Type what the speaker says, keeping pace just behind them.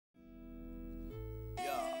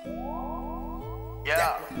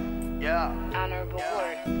Yeah. Honorable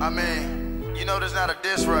word. I mean, you know this not a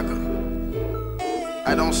diss record.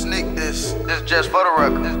 I don't sneak this. This just for the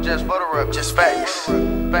record. This just for the record. Just facts.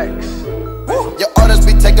 Facts. Your artists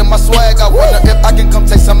be taking my swag. I wonder if I can come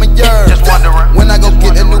take some of yours. Just wondering. When I go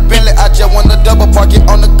get a new Bentley, I just wanna double park it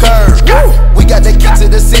on the curb. We got that key to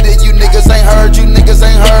the city. You niggas ain't heard. You niggas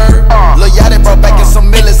ain't heard. Lil' Yachty brought back in some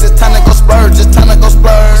millions. It's time to go splurge. It's time to go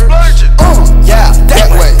splurge. Yeah, that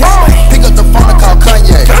way. Pick up the phone and call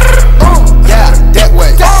Kanye. Yeah, that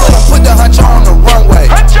way. So don't put the hunch on the runway.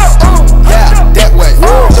 Yeah, that way.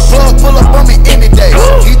 The plug pull up on me any day.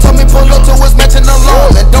 He told me pull up to his matching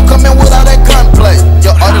alone. And don't come in without that gunplay.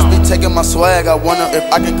 Your artists be taking my swag. I wonder if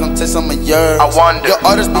I can come take some of yours. I wonder. Your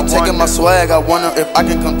artists be taking my swag. I wonder if I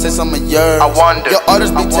can come take some of yours. I wonder. Your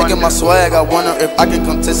artists be taking my swag. I wonder if I can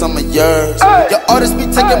come take some of yours. Your artists be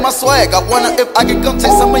taking my swag. I wonder if I can come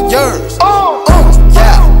take some of yours.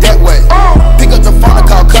 Yeah, that way. Pick up the phone and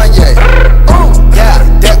call Kanye. Yeah,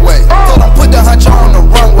 that way. So don't put the hunch on the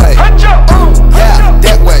runway. Yeah,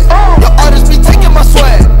 that way. Your artists be taking my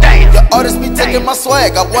swag. Your artists be taking my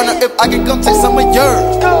swag. I wonder if I can come take some of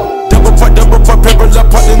yours. Double part, parallel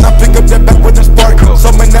part, then I pick up that back with a spark.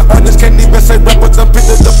 So many artists can't even say rap with them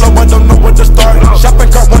pieces the flow, I don't know where to start. Shopping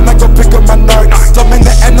cart when I go pick up my nard. So many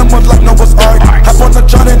animals like Noah's Ark. Hop on the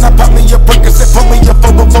chart and I pop me a Percocet, put me a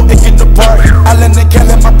phone before it get apart. Island and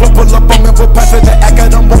Cali, my blood pull up on me, we'll pass it the act, I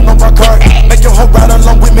don't want no my card. Make your whole ride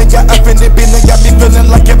along with me, got infinite business, got me feeling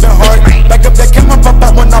like Kevin Hart. Back up that camera, pop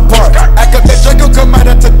out when I park. Act up that Draco, come out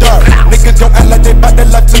at the dark. Niggas don't act like they bout their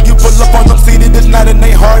life till you pull up on them, see that it's not in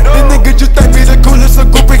they heart. Nigga, you think me the coolest, a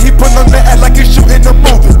groupie, he put on that act like he's shooting a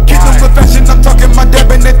movie. Kids them with fashion, I'm talking my dad,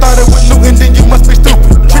 and they thought it was Newton, then you must be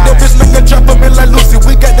stupid. Treat that bitch like a trapper, man like Lucy.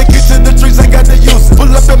 We got the key to the trees, I got the use.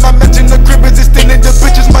 Pull up in my mansion, the crib is extending, the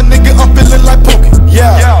bitches, my nigga, I'm feeling like Pookie.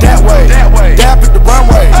 Yeah, that way. Dab at the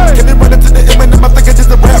runway. Can me run into the M and I think it's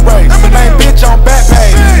just a rat race. My name bitch on back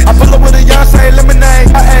page. I pull up with a Beyonce lemonade.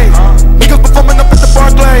 Migos performing up at the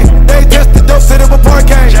Barclay. They tested dope, said it was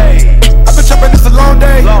parquet. I've been trapping this a long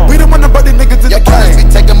day. We don't want nobody niggas in the game. Your artists be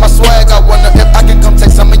taking my swag. I wonder if I can come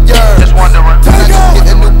take some of yours. Just wondering. When I go get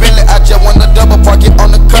a new Bentley, I just wanna double park it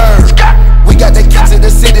on the curb. We got that key to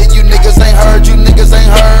the city. You niggas ain't heard. You niggas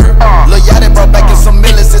ain't heard. Lil' Yachty brought back in some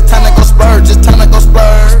millions. It's time to go splurge. It's time to go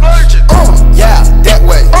splurge. Yeah, that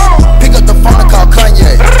way. Pick up the phone and call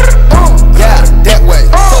Kanye. Yeah, that way.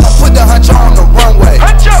 So don't put the hunch on the runway.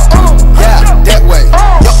 Yeah, that way.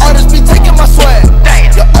 Your artists be taking my swag.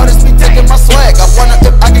 Your artists be taking my swag. I wonder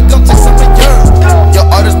if I can come take some of yours. Your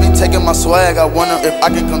artists be taking my swag. I wonder if I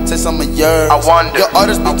can come take some of yours. I wonder. Your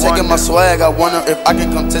artists be taking my swag. I wonder if I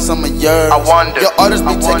can come take some of yours. I wonder. Your artists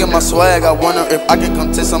be taking my swag. I wonder if I can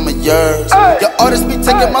come take some of yours. Your artists be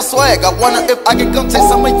taking my swag. I wonder if I can come take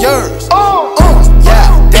some of yours.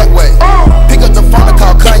 Yeah, that way. Pick up the phone and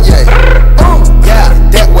call Kanye. Yeah,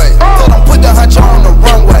 that way. So don't put the hunch on the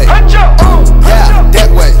runway. Yeah, that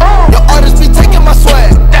way. Your artists be taking my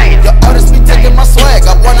swag. Your artists be taking my swag.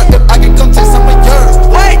 I wonder if I can come take some of yours.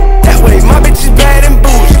 That way, my bitch is bad and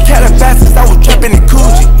bougie. Calabasas, I was trapping in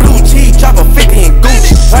Coogee. Blue cheese, drop a 50 in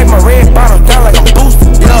Gucci. Wipe my red bottle down like I'm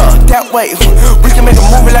boosting. Yeah, that way. We can make a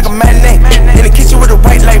movie like a matinee. In the kitchen with a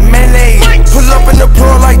white like mayonnaise. Pull up in the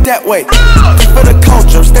pro like that way. Just for the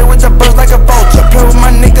culture, stay with the birds like a vulture. Play with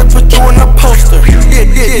my niggas, put you in a poster.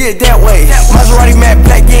 Yeah, that way. Maserati matte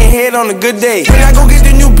black, getting head on a good day. When I go get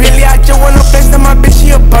the new Bentley, I just wanna flex to my bitch,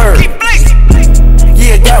 she a bird.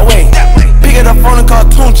 Yeah, that way. Pick it up on the call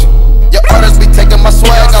Tunchi. Your artists be taking my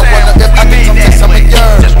swag. I wonder if I can come take some of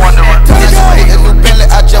yours. Just wondering. When I go get a new Bentley,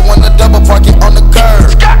 I just wanna double park it on the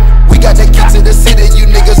curb. We got that key to the city. You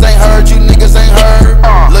niggas ain't heard. You niggas ain't heard.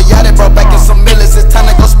 Lil' Yachty brought back in some millions. It's time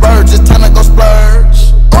to go splurge. It's time to go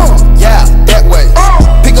splurge. Yeah, that way.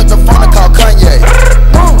 Pick up the phone and call Kanye.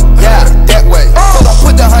 Yeah, that way. So don't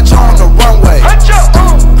put the hunch on the runway.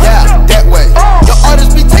 Yeah, that way. Your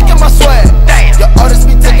artists be taking my swag. Your artists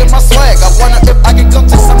be taking my swag. I wonder if I can come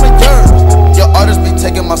take some of yours. Your artists be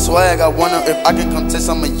taking my swag. I wonder if I can come take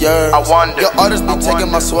some of yours. I wonder. Your artists be taking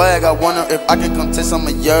my swag. I wonder if I can come take some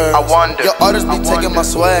of yours. I wonder. Your artists be taking my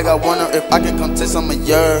swag. I wonder if I can come take some of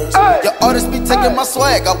yours. Your artists be taking my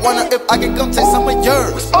swag. I wonder if I can come take some of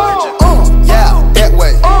yours. Yeah, that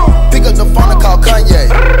way. Pick up the phone and call Kanye.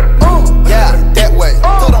 Yeah, that way.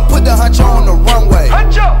 So don't put the hunch on the runway.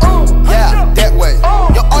 Yeah, that way.